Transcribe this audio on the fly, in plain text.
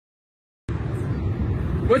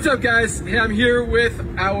What's up, guys? Hey, I'm here with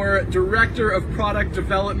our Director of Product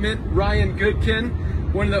Development, Ryan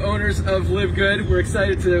Goodkin, one of the owners of LiveGood. We're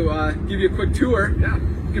excited to give you a quick tour. Yeah.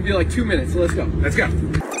 It could be like 2 minutes, so let's go. Let's go.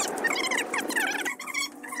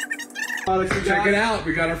 Check it out.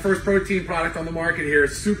 We got our first protein product on the market here.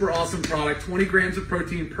 Super awesome product. 20 grams of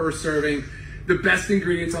protein per serving. The best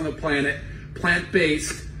ingredients on the planet.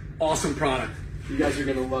 Plant-based. Awesome product. You guys are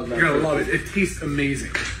gonna love that. You're gonna love it. It tastes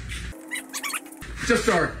amazing. Just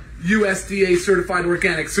our USDA certified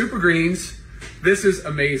organic super greens. This is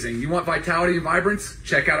amazing. You want vitality and vibrance?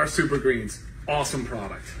 Check out our super greens. Awesome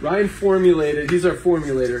product. Ryan formulated, he's our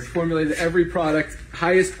formulator, formulated every product,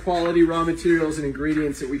 highest quality raw materials and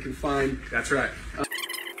ingredients that we can find. That's right.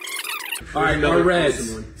 All right, our reds.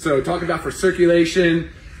 Awesome, so talking about for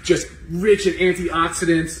circulation, just rich in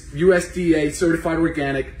antioxidants, USDA certified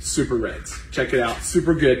organic super reds. Check it out.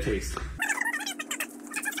 Super good taste.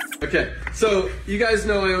 Okay, so you guys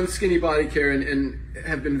know I own Skinny Body Care and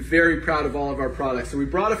have been very proud of all of our products. So we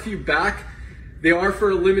brought a few back. They are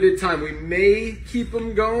for a limited time. We may keep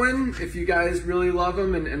them going if you guys really love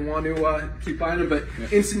them and want to keep buying them. But yeah.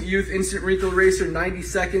 Instant Youth, Instant Wrinkle Eraser, 90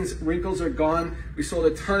 seconds, wrinkles are gone. We sold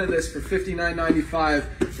a ton of this for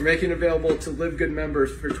 $59.95. We're making it available to LiveGood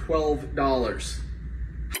members for $12.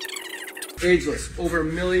 Ageless, over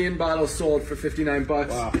 1 million bottles sold for 59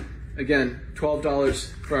 bucks. Wow. Again,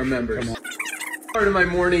 $12 for our members. Part of my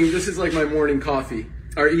morning, this is like my morning coffee.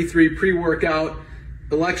 Our E3 pre-workout,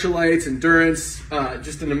 electrolytes, endurance,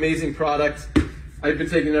 just an amazing product. I've been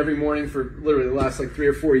taking it every morning for literally the last like 3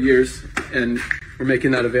 or 4 years, and we're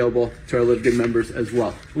making that available to our LiveGood members as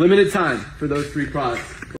well. Limited time for those 3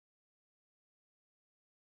 products.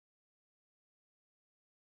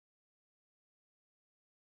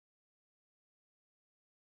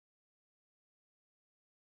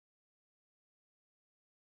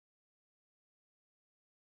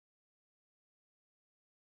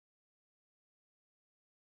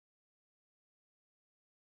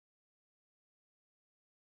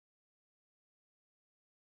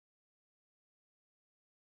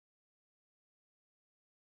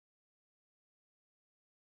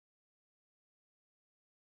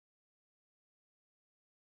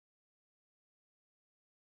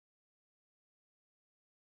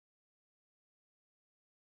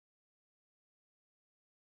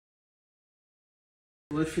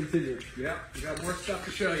 Let's continue. Yeah, we got more stuff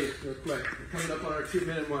to show you real quick. We're coming up on our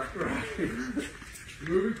 2-minute mark. Right.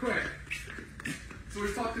 Moving quick. So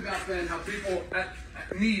we've talked about then how people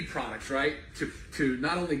need products, right? To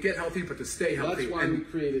not only get healthy, but to stay healthy. That's why we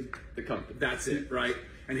created the company. That's it, right?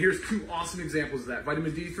 And here's 2 awesome examples of that.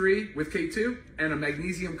 Vitamin D3 with K2 and a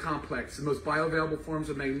magnesium complex, the most bioavailable forms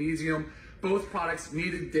of magnesium. Both products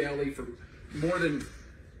needed daily for more than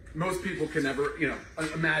most people can ever,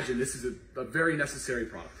 imagine. This is a very necessary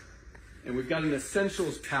product. And we've got an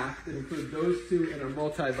essentials pack that includes those 2 and our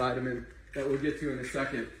multivitamin that we'll get to in a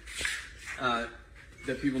second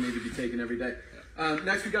that people need to be taking every day.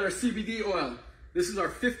 Next, we got our CBD oil. This is our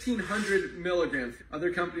 1,500 milligrams.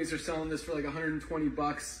 Other companies are selling this for like 120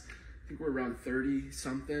 bucks. I think we're around 30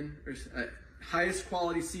 something. Highest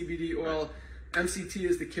quality CBD oil. MCT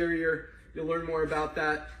is the carrier. You'll learn more about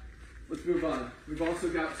that. Let's move on. We've also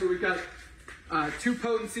got, so we've got 2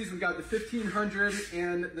 potencies. We've got the 1,500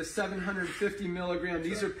 and the 750 milligram.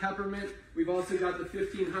 These are peppermint. We've also got the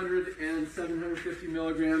 1,500 and 750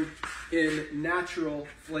 milligram in natural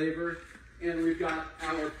flavor. And we've got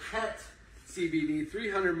our pet CBD,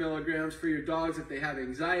 300 milligrams for your dogs if they have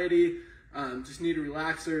anxiety, just need a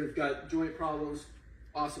relaxer, they've got joint problems.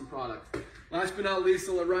 Awesome product. Last but not least,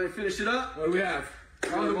 I'll let Ryan finish it up. What do we have?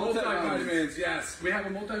 Oh, the multivitamins, yes. We have a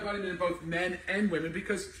multivitamin in both men and women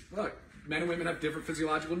because, look, men and women have different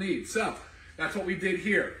physiological needs. So that's what we did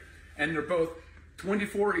here. And they're both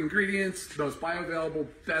 24 ingredients, those bioavailable,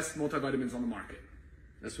 best multivitamins on the market.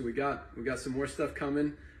 That's what we got. We got some more stuff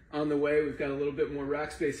coming on the way. We've got a little bit more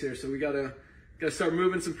rack space here, so we gotta start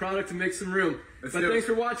moving some product and make some room. But thanks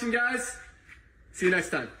for watching, guys. See you next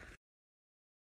time.